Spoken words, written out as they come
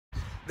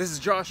This is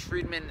Josh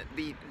Friedman,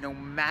 the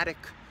nomadic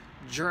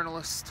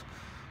journalist,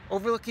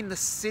 overlooking the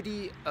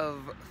city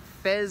of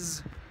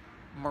Fez,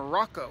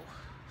 Morocco.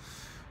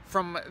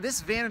 From this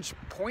vantage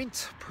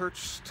point,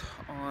 perched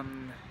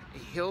on a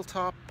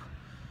hilltop,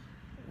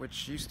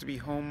 which used to be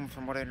home,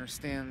 from what I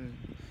understand,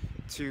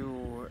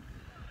 to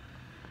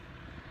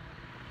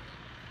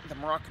the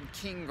Moroccan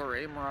king, or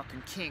a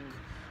Moroccan king.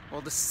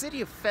 Well, the city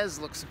of Fez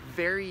looks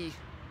very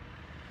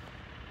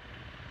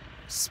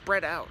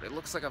spread out. It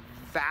looks like a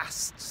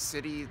vast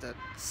city that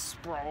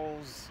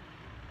sprawls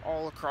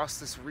all across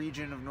this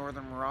region of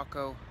northern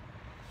Morocco.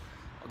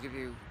 I'll give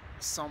you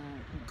some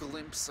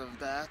glimpse of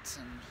that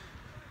and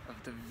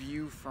of the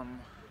view from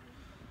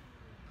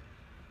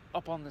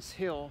up on this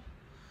hill.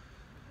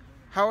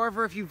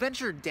 However, if you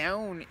venture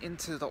down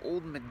into the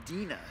old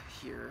Medina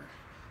here,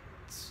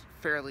 it's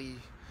fairly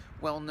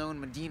well-known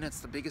Medina.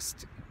 It's the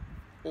biggest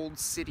old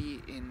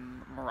city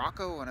in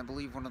Morocco, and I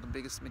believe one of the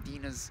biggest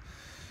Medinas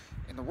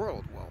in the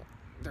world. Well,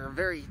 there are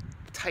very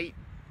tight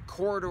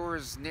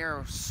corridors,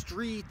 narrow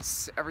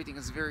streets, everything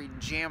is very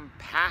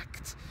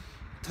jam-packed.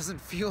 It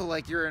doesn't feel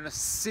like you're in a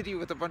city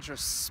with a bunch of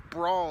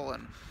sprawl,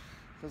 and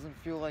it doesn't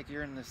feel like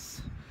you're in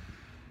this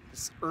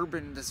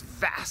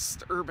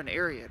vast urban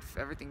area.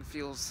 Everything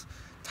feels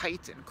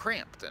tight and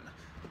cramped, and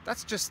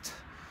that's just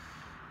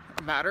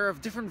a matter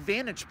of different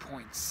vantage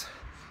points.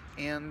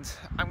 And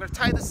I'm going to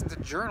tie this into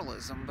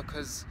journalism,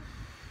 because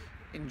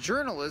in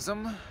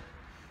journalism,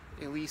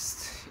 at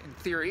least in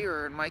theory,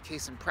 or in my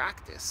case in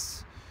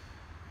practice,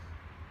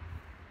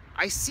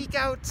 I seek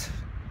out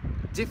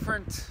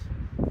different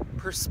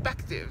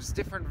perspectives,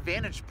 different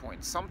vantage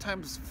points,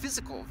 sometimes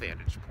physical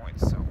vantage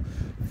points. So,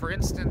 for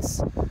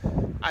instance,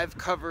 I've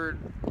covered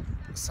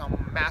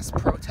some mass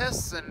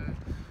protests, and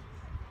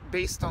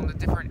based on the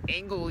different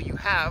angle you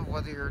have,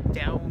 whether you're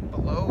down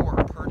below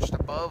or perched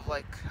above,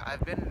 like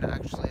I've been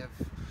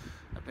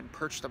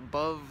perched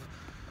above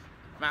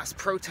mass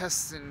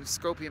protests in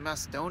Skopje,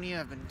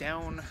 Macedonia. I've been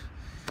down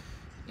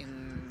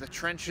in the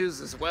trenches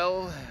as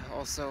well,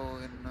 also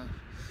in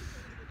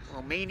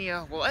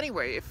Romania. Well,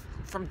 anyway, if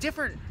from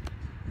different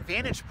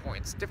vantage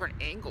points, different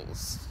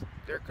angles,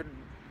 there could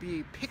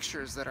be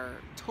pictures that are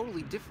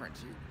totally different.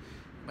 You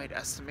might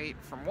estimate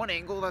from one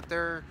angle that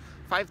there are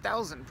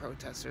 5,000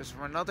 protesters.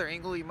 From another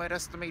angle, you might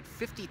estimate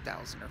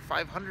 50,000 or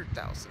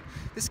 500,000.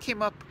 This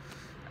came up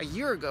a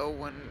year ago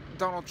when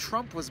Donald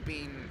Trump was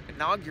being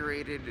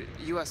inaugurated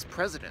U.S.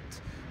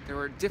 president. There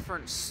were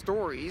different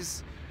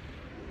stories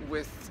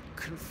with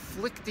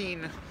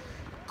conflicting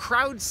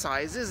crowd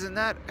sizes, and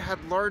that had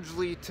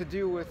largely to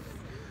do with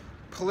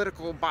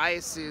political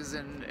biases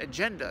and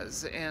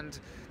agendas. And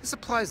this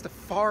applies to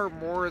far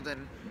more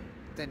than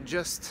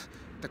just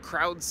the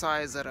crowd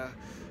size at a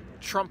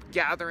Trump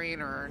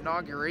gathering or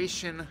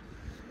inauguration.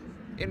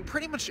 In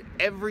pretty much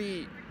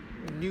every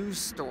news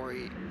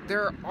story,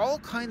 there are all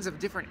kinds of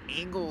different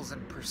angles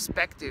and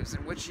perspectives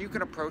in which you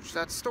can approach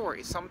that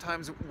story.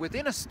 Sometimes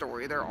within a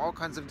story, there are all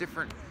kinds of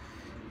different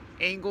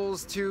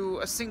angles to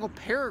a single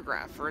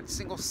paragraph or a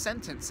single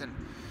sentence, and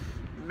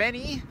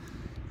many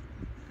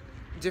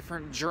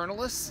different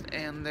journalists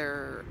and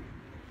their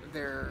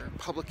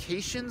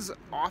publications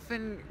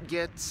often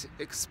get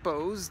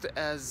exposed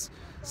as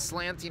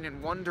slanting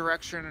in one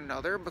direction or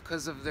another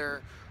because of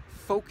their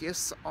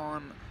focus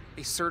on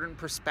a certain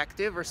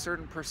perspective or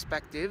certain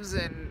perspectives,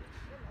 and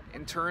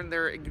in turn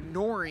they're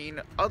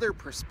ignoring other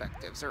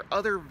perspectives or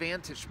other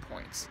vantage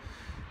points.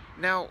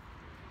 Now,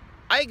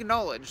 I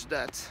acknowledge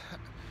that,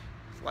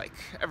 like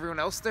everyone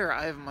else there,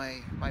 I have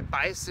my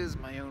biases,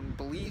 my own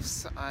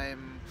beliefs.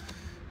 I'm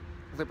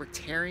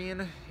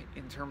libertarian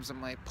in terms of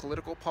my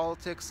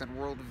politics and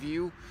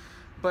worldview,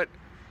 but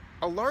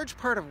a large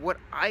part of what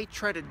I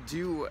try to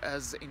do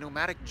as a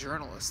nomadic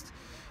journalist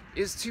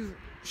is to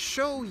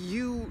show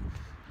you,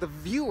 the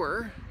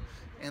viewer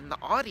and the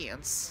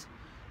audience,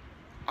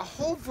 a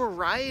whole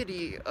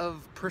variety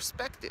of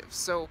perspectives.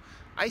 So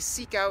I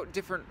seek out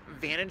different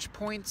vantage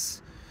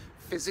points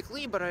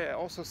physically, but I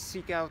also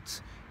seek out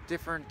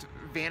different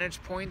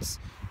vantage points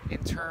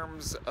in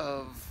terms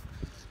of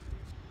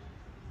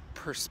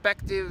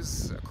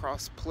perspectives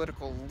across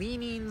political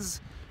leanings,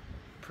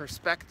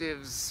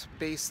 perspectives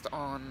based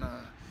on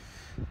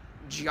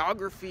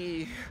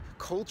geography,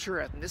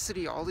 culture,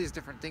 ethnicity, all these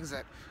different things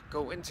that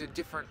go into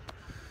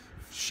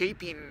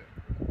shaping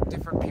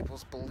different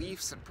people's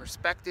beliefs and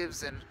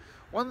perspectives. And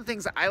one of the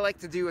things that I like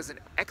to do as an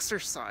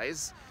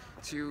exercise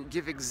to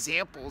give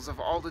examples of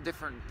all the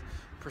different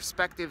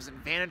perspectives and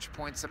vantage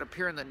points that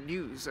appear in the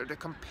news, or to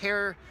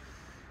compare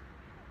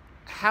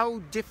how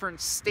different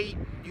state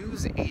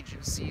news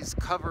agencies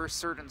cover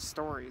certain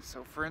stories.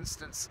 So, for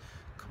instance,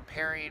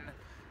 comparing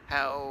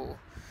how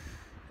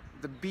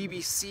the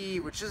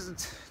BBC, which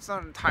it's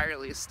not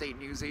entirely a state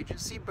news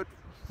agency, but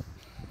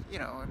you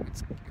know,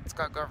 it's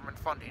got government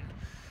funding.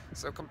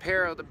 So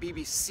compare how the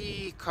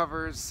BBC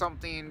covers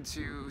something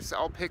so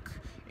I'll pick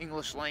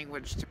English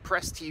language, to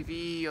Press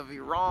TV of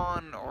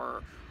Iran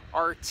or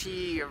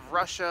RT of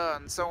Russia,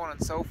 and so on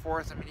and so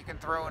forth. I mean, you can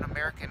throw in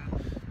American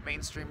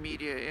mainstream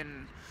media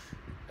in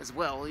as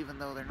well, even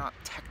though they're not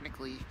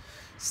technically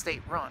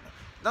state-run.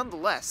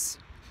 Nonetheless,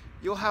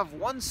 you'll have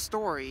one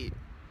story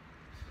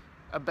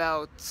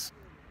about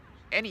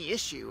any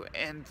issue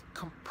and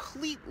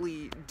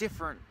completely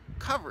different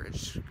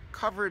coverage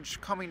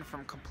coming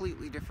from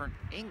completely different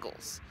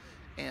angles.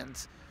 And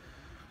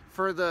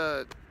for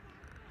the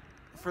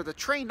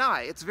trained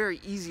eye, it's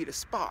very easy to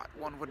spot.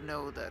 One would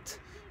know that,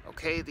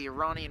 okay, the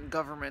Iranian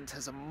government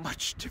has a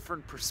much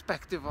different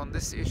perspective on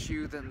this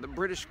issue than the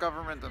British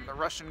government and the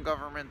Russian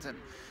government, and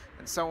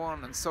so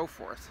on and so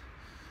forth.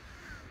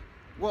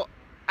 Well,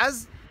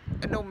 as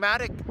a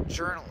nomadic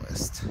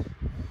journalist,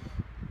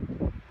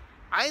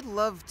 I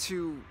love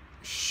to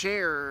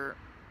share,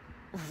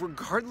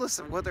 regardless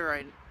of whether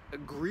I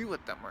agree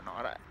with them or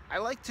not. I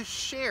like to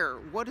share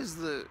what is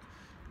the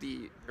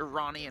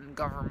Iranian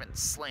government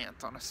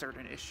slant on a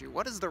certain issue.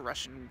 What is the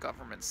Russian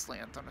government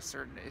slant on a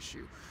certain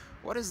issue?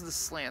 What is the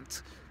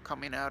slant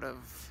coming out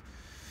of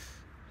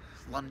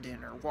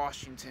London or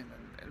Washington,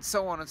 and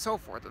so on and so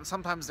forth. And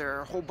sometimes there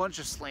are a whole bunch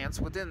of slants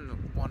within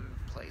one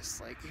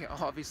place. Like, you know,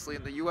 obviously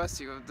in the US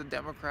you have the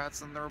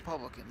Democrats and the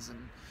Republicans,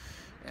 and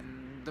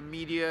the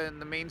media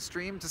and the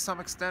mainstream to some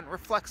extent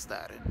reflects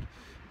that. And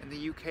in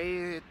the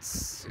UK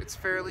it's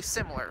fairly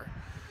similar,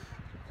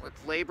 with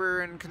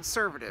Labour and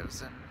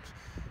Conservatives, and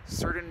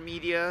certain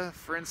media,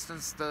 for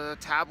instance the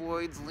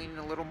tabloids, leaning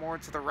a little more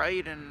to the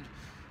right, and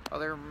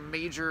other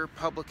major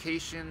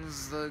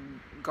publications, the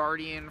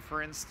Guardian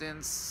for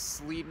instance,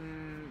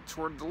 leaning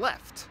toward the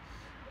left.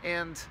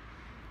 And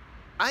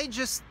I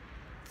just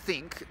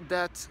think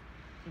that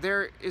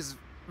there is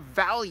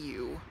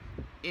value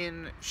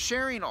in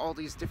sharing all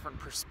these different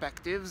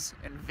perspectives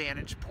and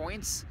vantage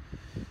points.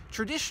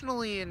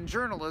 Traditionally in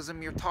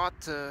journalism, you're taught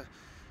to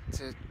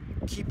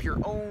keep your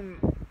own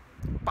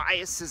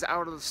biases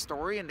out of the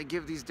story and to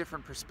give these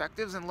different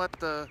perspectives and let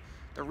the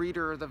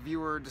reader or the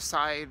viewer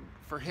decide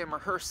for him or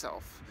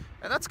herself.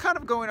 And that's kind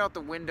of going out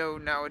the window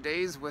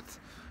nowadays with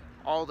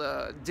all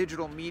the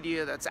digital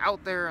media that's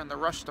out there and the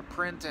rush to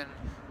print and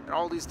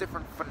all these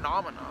different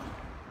phenomena.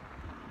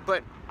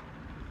 But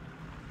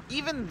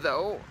even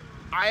though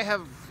I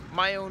have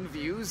my own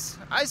views,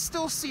 I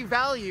still see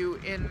value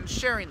in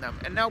sharing them.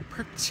 And now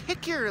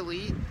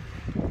particularly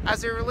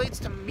as it relates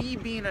to me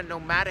being a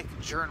nomadic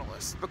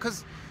journalist,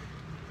 because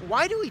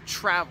why do we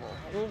travel?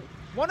 Well,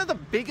 one of the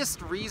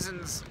biggest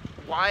reasons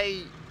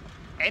why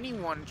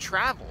anyone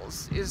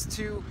travels is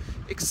to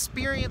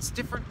experience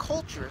different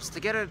cultures,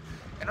 to get an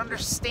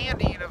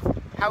understanding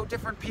of how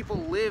different people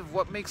live,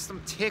 what makes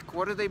them tick,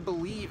 what do they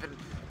believe, and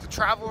to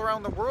travel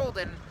around the world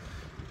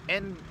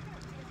and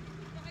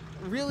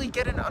really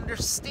get an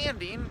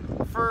understanding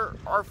for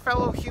our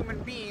fellow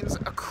human beings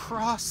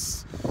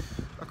across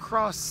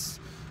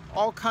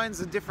all kinds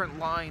of different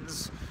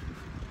lines,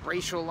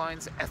 racial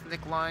lines,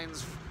 ethnic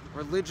lines,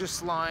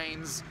 religious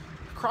lines,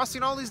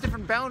 crossing all these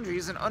different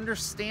boundaries and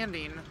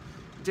understanding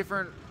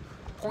different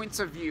points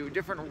of view,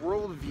 different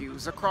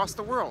worldviews across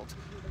the world.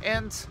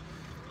 And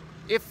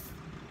if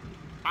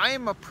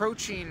I'm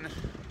approaching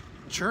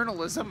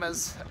journalism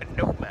as a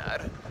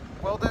nomad,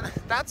 well then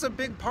that's a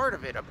big part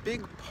of it. A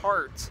big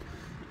part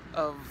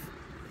of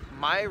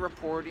my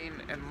reporting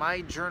and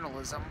my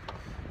journalism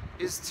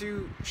is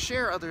to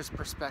share others'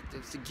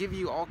 perspectives, to give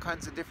you all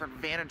kinds of different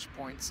vantage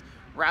points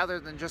rather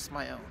than just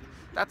my own.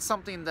 That's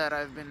something that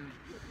I've been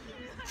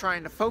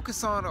trying to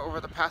focus on over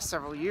the past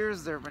several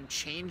years. There have been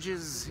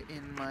changes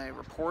in my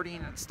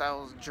reporting and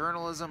styles of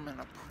journalism and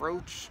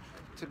approach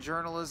to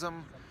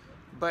journalism.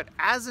 But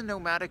as a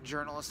nomadic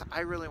journalist,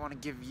 I really want to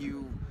give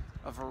you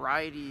a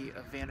variety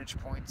of vantage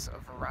points, a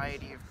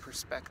variety of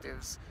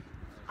perspectives.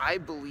 I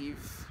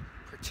believe,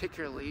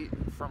 particularly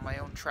from my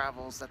own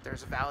travels, that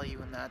there's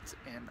value in that,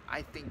 and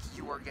I think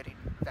you are getting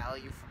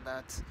value from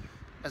that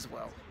as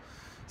well.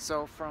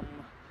 So from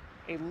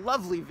a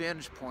lovely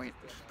vantage point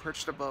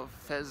perched above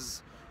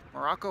Fez,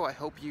 Morocco, I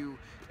hope you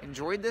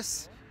enjoyed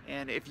this,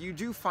 and if you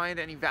do find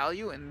any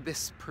value in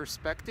this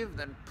perspective,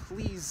 then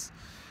please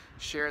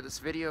share this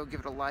video, give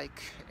it a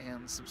like,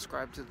 and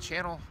subscribe to the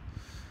channel.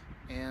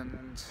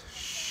 And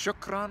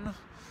shukran,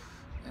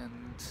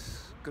 and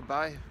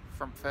goodbye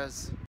from Fez.